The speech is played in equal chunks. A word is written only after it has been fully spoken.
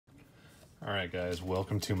Alright guys,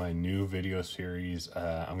 welcome to my new video series.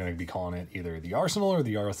 I'm going to be calling it either the Arsenal or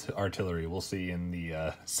the Artillery. We'll see in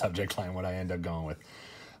the subject line what I end up going with.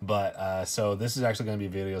 But so this is actually going to be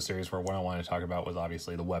a video series where what I want to talk about was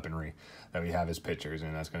obviously the weaponry that we have as pitchers,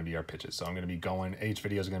 and that's going to be our pitches. So I'm going to be going, each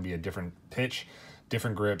video is going to be a different pitch,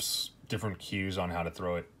 different grips, different cues on how to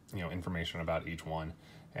throw it, information about each one,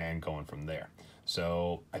 and going from there.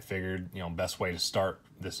 So I figured, best way to start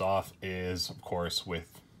this off is, of course, with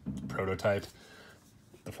prototype,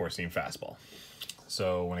 the four-seam fastball.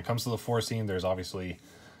 So when it comes to the four-seam, there's obviously,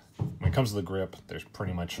 when it comes to the grip, there's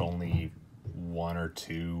pretty much only one or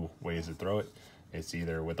two ways to throw it. It's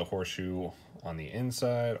either with the horseshoe on the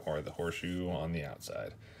inside or the horseshoe on the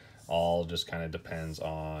outside. All just kind of depends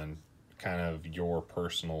on kind of your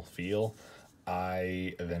personal feel.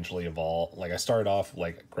 I eventually evolved, I started off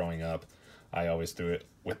growing up, I always threw it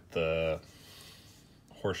with the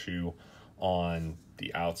horseshoe on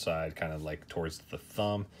the outside, kind of towards the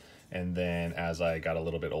thumb, and then as I got a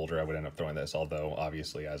little bit older I would end up throwing this, although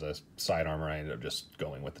obviously as a sidearmer I ended up just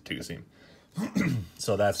going with the two-seam.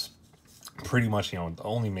 So that's pretty much the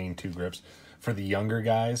only main two grips. For the younger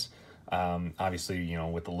guys, obviously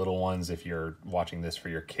with the little ones, if you're watching this for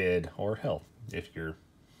your kid, or hell, if you're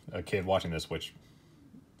a kid watching this, which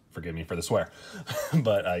forgive me for the swear,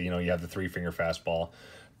 but you have the three-finger fastball,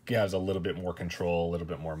 gives a little bit more control, a little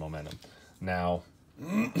bit more momentum. Now,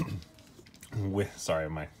 sorry,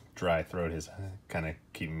 my dry throat is kind of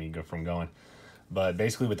keeping me from going. But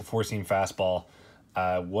basically with the four-seam fastball,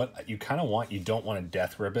 what you kind of want, you don't want to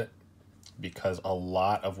death grip it, because a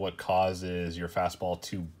lot of what causes your fastball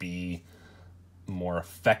to be more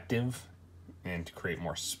effective and to create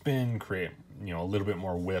more spin, create, a little bit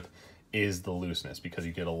more whip, is the looseness, because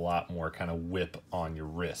you get a lot more kind of whip on your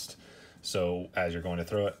wrist. So as you're going to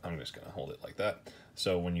throw it, I'm just going to hold it like that.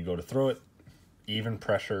 So when you go to throw it, even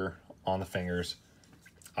pressure on the fingers.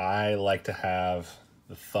 I like to have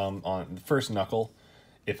the thumb on the first knuckle.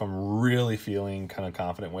 If I'm really feeling kind of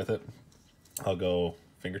confident with it, I'll go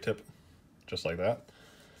fingertip, just like that.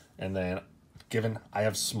 And then, given I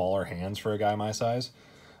have smaller hands for a guy my size,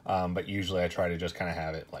 but usually I try to just kind of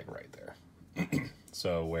have it right there.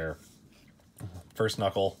 So where first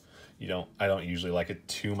knuckle, I don't usually like it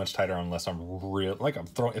too much tighter unless I'm real,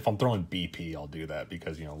 if I'm throwing BP, I'll do that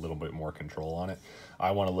because, a little bit more control on it. I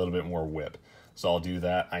want a little bit more whip. So I'll do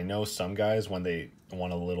that. I know some guys, when they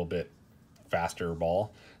want a little bit faster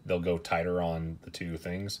ball, they'll go tighter on the two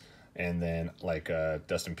things. And then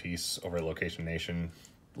Dustin Peace over at Location Nation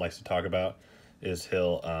likes to talk about is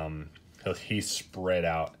he spread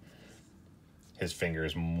out his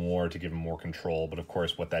fingers more to give him more control. But of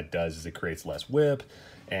course what that does is it creates less whip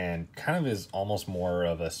and kind of is almost more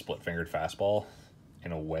of a split fingered fastball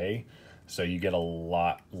in a way. So you get a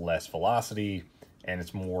lot less velocity and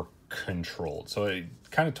it's more controlled. So it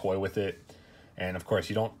kind of toy with it. And of course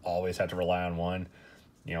you don't always have to rely on one.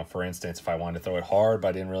 For instance, if I wanted to throw it hard but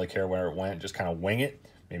I didn't really care where it went, just kind of wing it.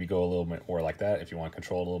 Maybe go a little bit more like that if you want to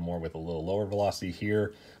control it a little more with a little lower velocity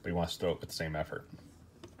here, but you want to throw it with the same effort.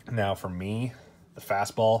 Now for me, the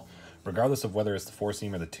fastball, regardless of whether it's the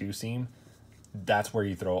four-seam or the two-seam, that's where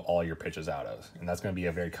you throw all your pitches out of. And that's going to be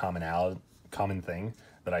a very common thing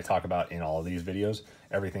that I talk about in all of these videos.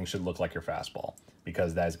 Everything should look like your fastball,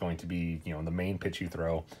 because that is going to be, the main pitch you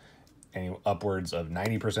throw, and upwards of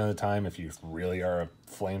 90% of the time, if you really are a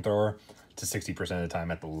flamethrower, to 60% of the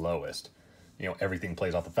time at the lowest. Everything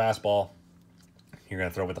plays off the fastball. You're going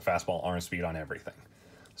to throw with the fastball arm speed on everything.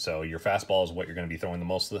 So your fastball is what you're going to be throwing the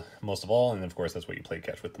most of all, and of course that's what you play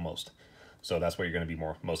catch with the most. So that's what you're going to be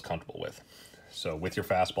most comfortable with. So with your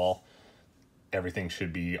fastball, everything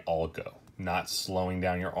should be all go. Not slowing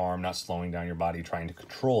down your arm, not slowing down your body, trying to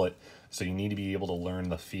control it. So you need to be able to learn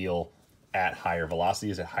the feel at higher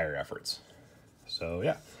velocities, at higher efforts. So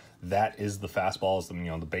yeah, that is the fastballs,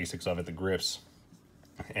 the basics of it, the grips,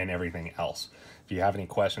 and everything else. If you have any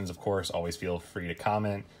questions, of course, always feel free to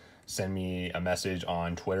comment. Send me a message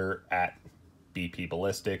on Twitter at BP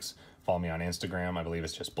Ballistics. Follow me on Instagram. I believe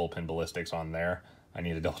it's just Bullpen Ballistics on there. I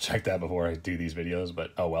need to double check that before I do these videos,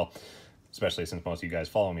 but oh well. Especially since most of you guys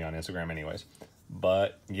follow me on Instagram anyways.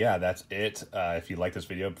 But yeah, that's it. If you like this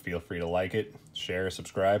video, feel free to like it, share,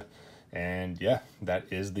 subscribe. And yeah, that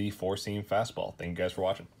is the four-seam fastball. Thank you guys for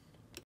watching.